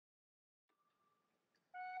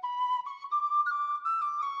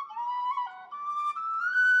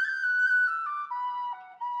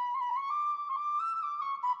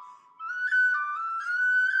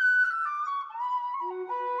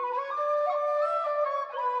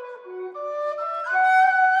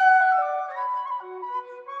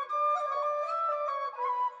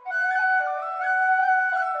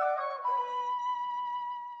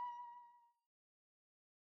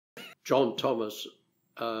John Thomas,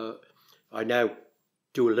 I now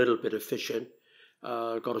do a little bit of fishing.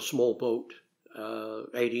 Got a small boat,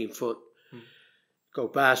 18 foot. Go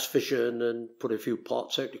bass fishing and put a few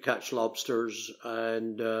pots out to catch lobsters,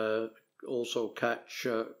 and also catch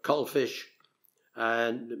cuttlefish,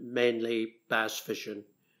 and mainly bass fishing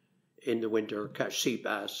in the winter, catch sea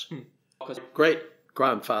bass. Great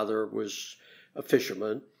grandfather was a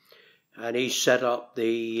fisherman, and he set up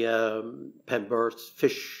the Penberth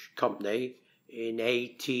Fish Company in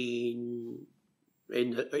the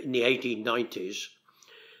 1890s,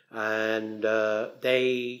 and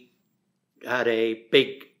they had a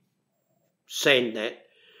big seine net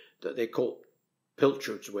that they caught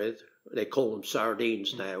pilchards with. They call them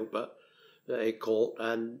sardines now, but they caught,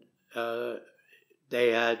 and they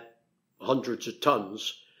had hundreds of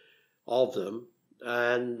tons of them,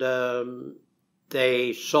 and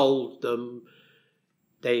they sold them.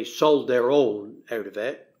 They sold their own out of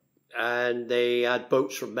it, and they had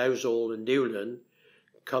boats from Mousehole and Newlyn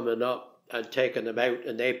coming up and taking them out,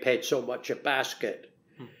 and they paid so much a basket.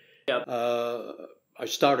 Yep. I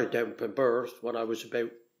started down Penberth when I was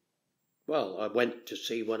about, I went to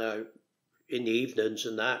sea in the evenings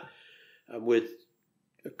and that, and with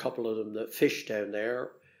a couple of them that fished down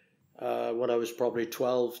there when I was probably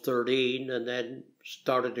 12, 13, and then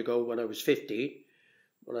started to go when I was 15,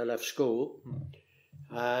 when I left school.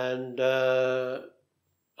 And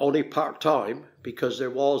only part-time, because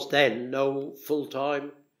there was then no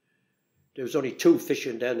full-time. There was only 2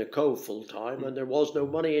 fishing down the cove full-time, and there was no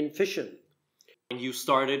money in fishing. When you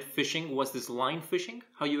started fishing, was this line fishing?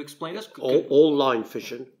 How you explain this? All line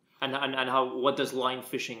fishing. And what does line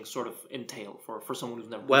fishing sort of entail for someone who's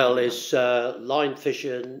never? Well, it's line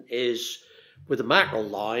fishing is with a mackerel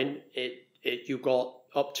line. You got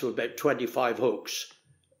up to about 25 hooks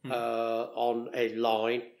on a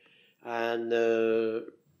line, and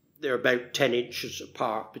they're about 10 inches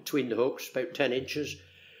apart between the hooks, about 10 inches.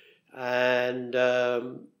 And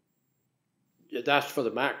that's for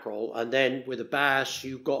the mackerel. And then with the bass,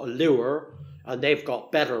 you've got a lure, and they've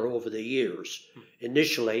got better over the years.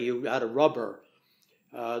 Initially, you had a rubber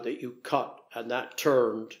that you cut, and that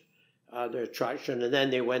turned the attraction. And then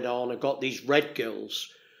they went on and got these red gills,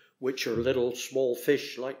 which are little small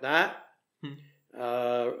fish like that.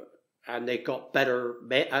 And they got better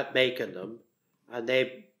at making them, and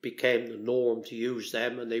they became the norm to use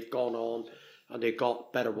them, and they've gone on. And they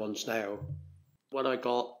got better ones now. When I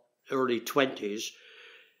got early 20s,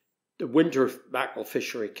 the winter mackerel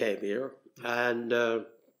fishery came here. And to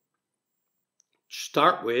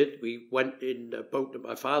start with, we went in a boat that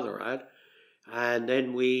my father had. And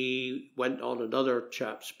then we went on another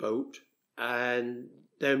chap's boat. And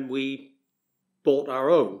then we bought our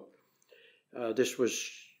own. This was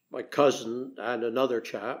my cousin and another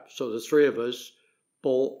chap. So the 3 of us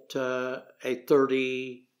bought a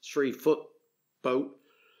 33-foot boat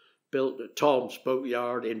built at Tom's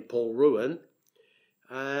Boatyard in Polruan,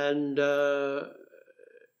 and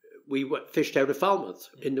we fished out of Falmouth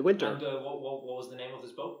in the winter. And what was the name of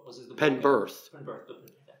this boat? Was it the Penberth? Penberth.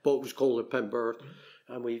 Boat was called a Penberth,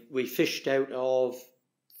 and we fished out of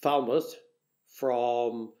Falmouth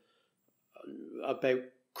from about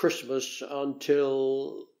Christmas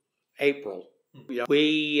until April.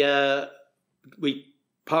 We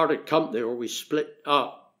parted company, or we split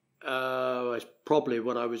up. Probably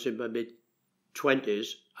when I was in my mid-20s,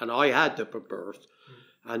 and I had the Penberth,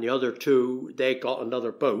 and the other 2, they got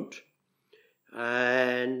another boat,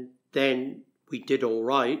 and then we did all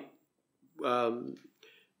right,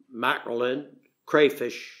 mackerel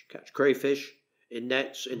catch crayfish in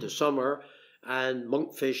nets in the summer, and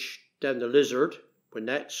monkfish down the Lizard with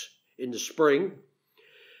nets in the spring,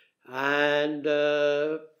 and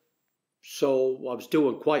so I was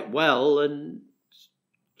doing quite well, and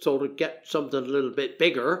so to get something a little bit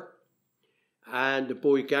bigger, and the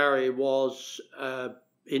boy Gary was,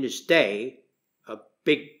 in his day, a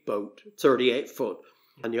big boat, 38 foot.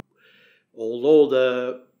 And although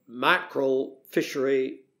the mackerel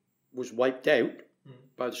fishery was wiped out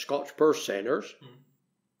by the Scotch purse seiners,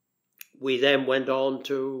 we then went on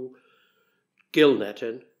to gill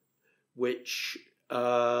netting, which it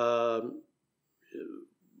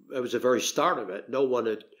was the very start of it. No one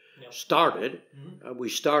had started, and we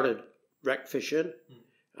started wreck fishing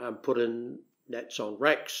and putting nets on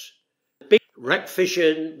wrecks. Wreck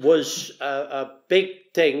fishing was a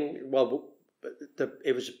big thing. Well,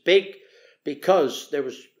 it was big because there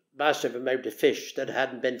was massive amount of fish that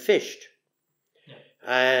hadn't been fished,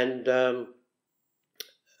 and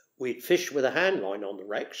we'd fish with a hand line on the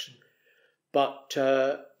wrecks, but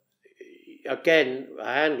again, a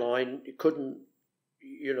hand line, you couldn't,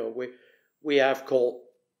 we have caught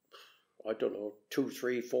I don't know, 2,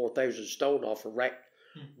 3, 4,000 stone off a wreck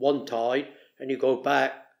one tide, and you go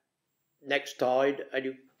back next tide and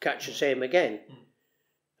you catch the same again.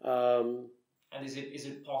 And is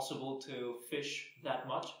it possible to fish that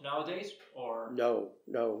much nowadays, or no?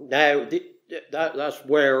 Now that's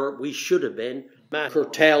where we should have been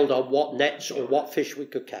curtailed on what nets or what fish we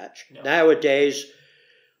could catch. No. Nowadays,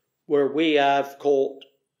 where we have caught,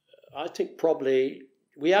 I think probably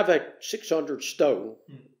we have a 600 stone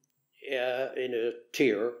in a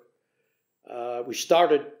tier. We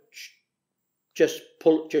started just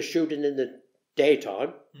shooting in the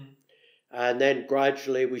daytime, and then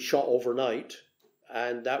gradually we shot overnight,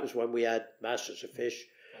 and that was when we had masses of fish.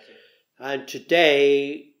 And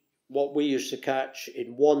today, what we used to catch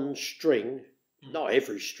in one string, not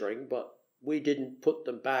every string, but we didn't put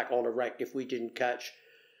them back on a wreck if we didn't catch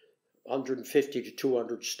 150 to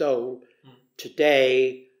 200 stone.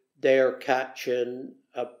 Today, they're catching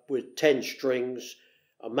with 10 strings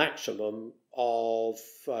a maximum of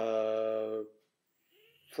 300-400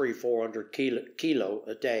 kilo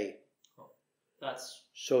a day.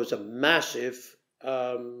 So it's a massive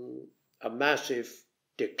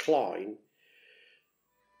decline,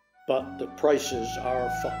 but the prices are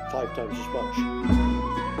 5 times as much.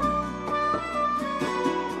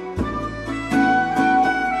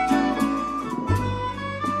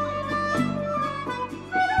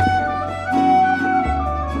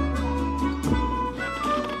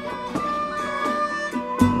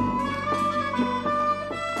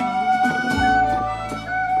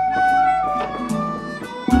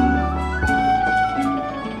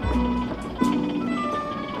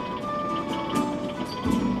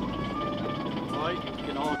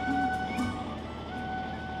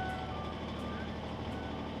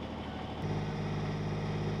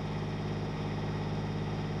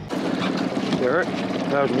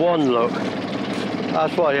 There's one, look.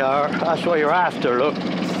 That's what you're after, look.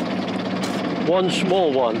 One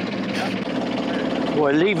small one.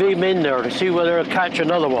 We'll leave him in there to see whether he'll catch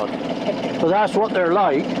another one. So that's what they're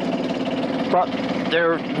like, but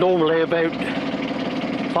they're normally about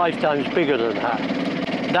 5 times bigger than that.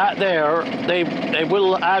 That there, they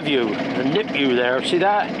will have you and nip you there. See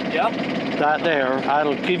that? Yep. That there,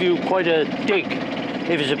 that'll give you quite a dig.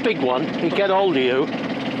 If it's a big one, he'll get hold of you.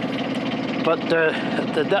 But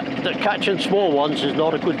the catching small ones is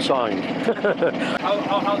not a good sign.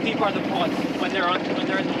 How deep are the pods when they're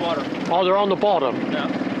in the water? Oh, they're on the bottom. Yeah.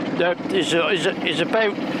 There is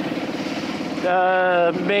about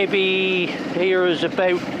maybe here is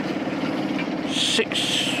about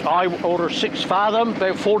 6 fathom,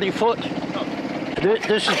 about 40 foot. Oh.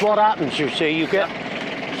 This is what happens. You see, you get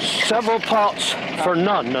several pots for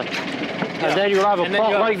none, and then you'll have a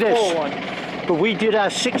pot like this. But we did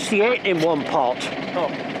have 68 in one pot,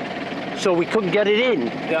 so we couldn't get it in.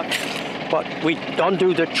 Yeah. But we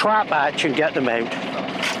undo the trap hatch and get them out.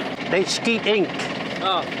 They skeet ink.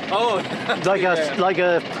 like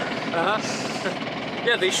a.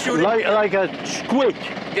 Yeah, they shoot like a squid.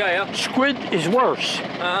 Yeah. Squid is worse.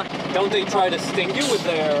 Don't they try to sting you with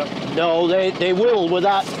their? No, they will with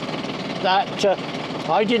that.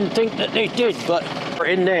 I didn't think that they did, but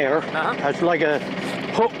in there, it's like a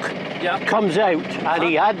hook. Yeah. Comes out, and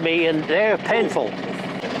he had me, and they're painful.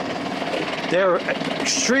 They're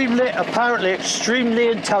apparently extremely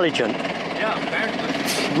intelligent. Yeah,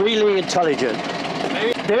 apparently. Really intelligent.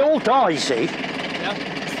 Maybe. They all die, see? Yeah.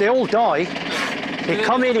 They all die. They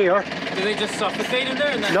come in here. Do they just suffocate in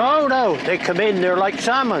there? And then... No, they come in, they're like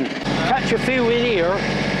salmon. Catch a few in here,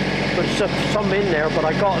 but some in there, but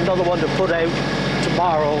I got another one to put out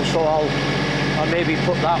tomorrow, so I'll maybe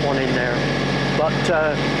put that one in there.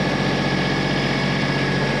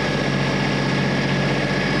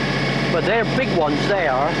 But they're big ones, they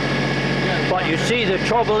are. But you see, the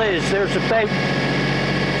trouble is there's about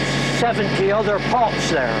 70 other pots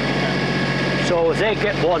there. So if they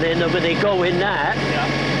get one in them and they go in that,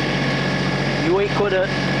 you ain't gonna.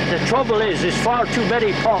 The trouble is there's far too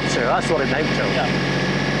many pots there. That's what it meant to. Yeah.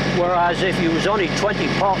 Whereas if you was only 20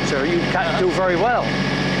 pots there, you can't do very well.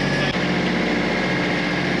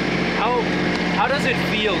 How does it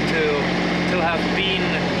feel to have been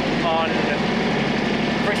on,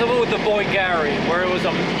 for example, with the Boy Gary, where it was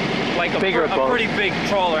a pretty big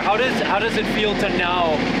trawler? How does it feel to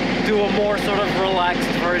now do a more sort of relaxed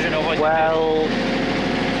version of what you do? Well,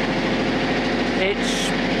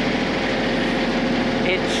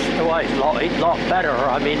 it's a lot better.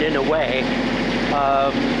 I mean, in a way,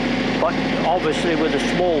 but obviously with a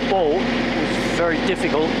small boat, it's very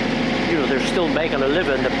difficult. You know, they're still making a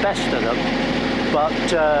living, the best of them. But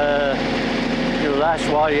you know, that's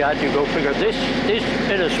why you had to go bigger. This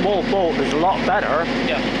in a small boat is a lot better.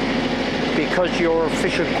 Yeah. because you're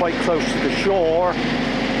fishing quite close to the shore.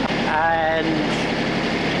 And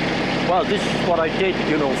well, this is what I did,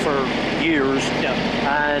 you know, for years. Yeah.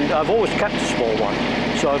 And I've always kept a small one,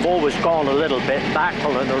 so I've always gone a little bit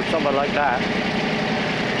backpulling or something like that.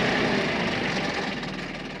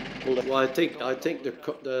 Well, I think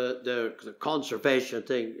the conservation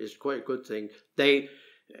thing is quite a good thing.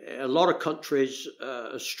 A lot of countries,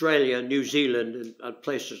 Australia, New Zealand, and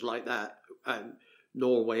places like that, and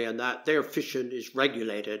Norway, and that their fishing is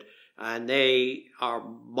regulated, and they are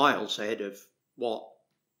miles ahead of what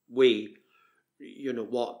we, you know,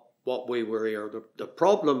 what we were here. The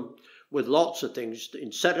problem with lots of things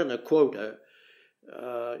in setting a quota,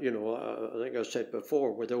 you know, I think I said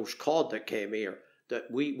before, with those cod that came here, that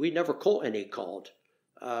we never caught any cod,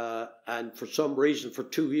 and for some reason, for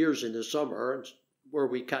 2 years in the summer, where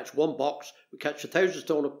we catch one box, we catch 1,000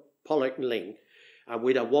 stone of pollock and ling, and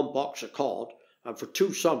we'd have one box of cod, and for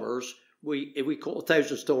 2 summers, if we caught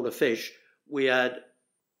 1,000 stone of fish, we had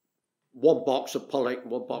one box of pollock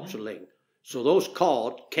and one box of ling. So those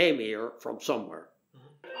cod came here from somewhere.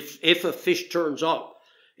 If a fish turns up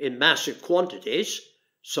in massive quantities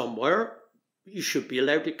somewhere, you should be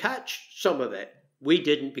allowed to catch some of it. We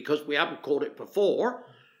didn't, because we haven't caught it before.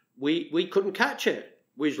 We couldn't catch it.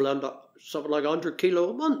 We land up something like 100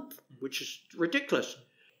 kilo a month, which is ridiculous.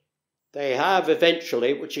 They have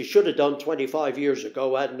eventually, which they should have done 25 years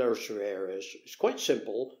ago, had nursery areas. It's quite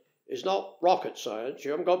simple. It's not rocket science.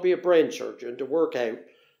 You haven't got to be a brain surgeon to work out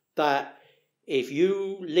that if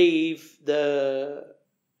you leave the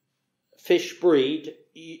fish breed,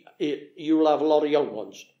 you'll have a lot of young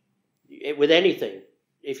ones. With anything,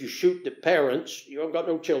 if you shoot the parents, you haven't got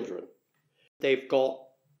no children. They've got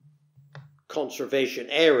conservation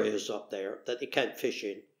areas up there that they can't fish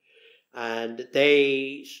in. And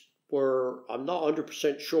they were, I'm not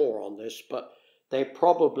 100% sure on this, but they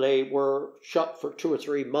probably were shut for 2 or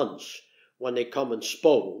 3 months when they come and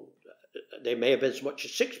spawn. They may have been as much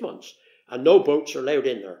as 6 months, and no boats are allowed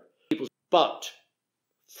in there. But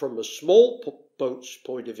from a small boat's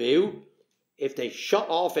point of view, if they shut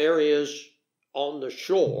off areas on the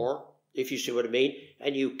shore, if you see what I mean,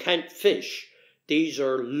 and you can't fish, these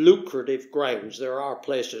are lucrative grounds. There are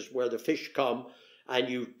places where the fish come and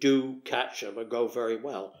you do catch them and go very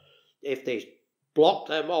well. If they block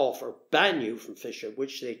them off or ban you from fishing,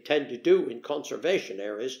 which they tend to do in conservation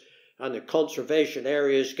areas, and the conservation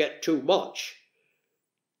areas get too much,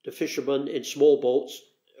 the fishermen in small boats,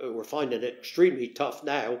 who are finding it extremely tough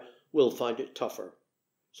now, will find it tougher.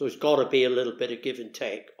 So there's got to be a little bit of give and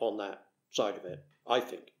take on that side of it, I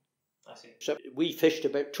think. I see. So we fished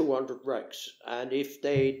about 200 wrecks, and if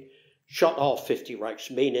they shut off 50 wrecks,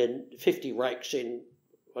 meaning 50 wrecks in,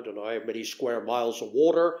 I don't know how many square miles of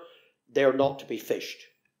water, they're not to be fished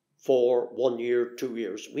for 1 year, 2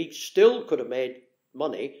 years. We still could have made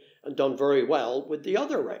money and done very well with the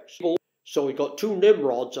other wrecks. So we got 2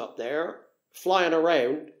 Nimrods up there flying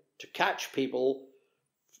around to catch people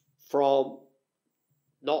from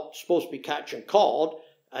not supposed to be catching cod,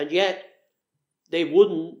 and yet they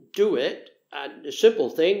wouldn't do it. And the simple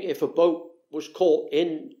thing, if a boat was caught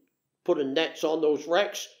in putting nets on those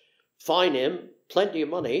wrecks, fine him plenty of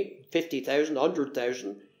money, 50,000,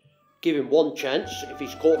 100,000, give him one chance. If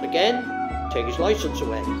he's caught again, take his license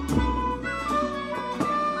away.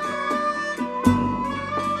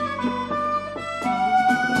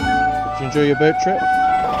 Did you enjoy your boat trip?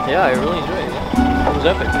 Yeah, I really enjoyed it. It was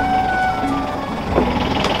epic.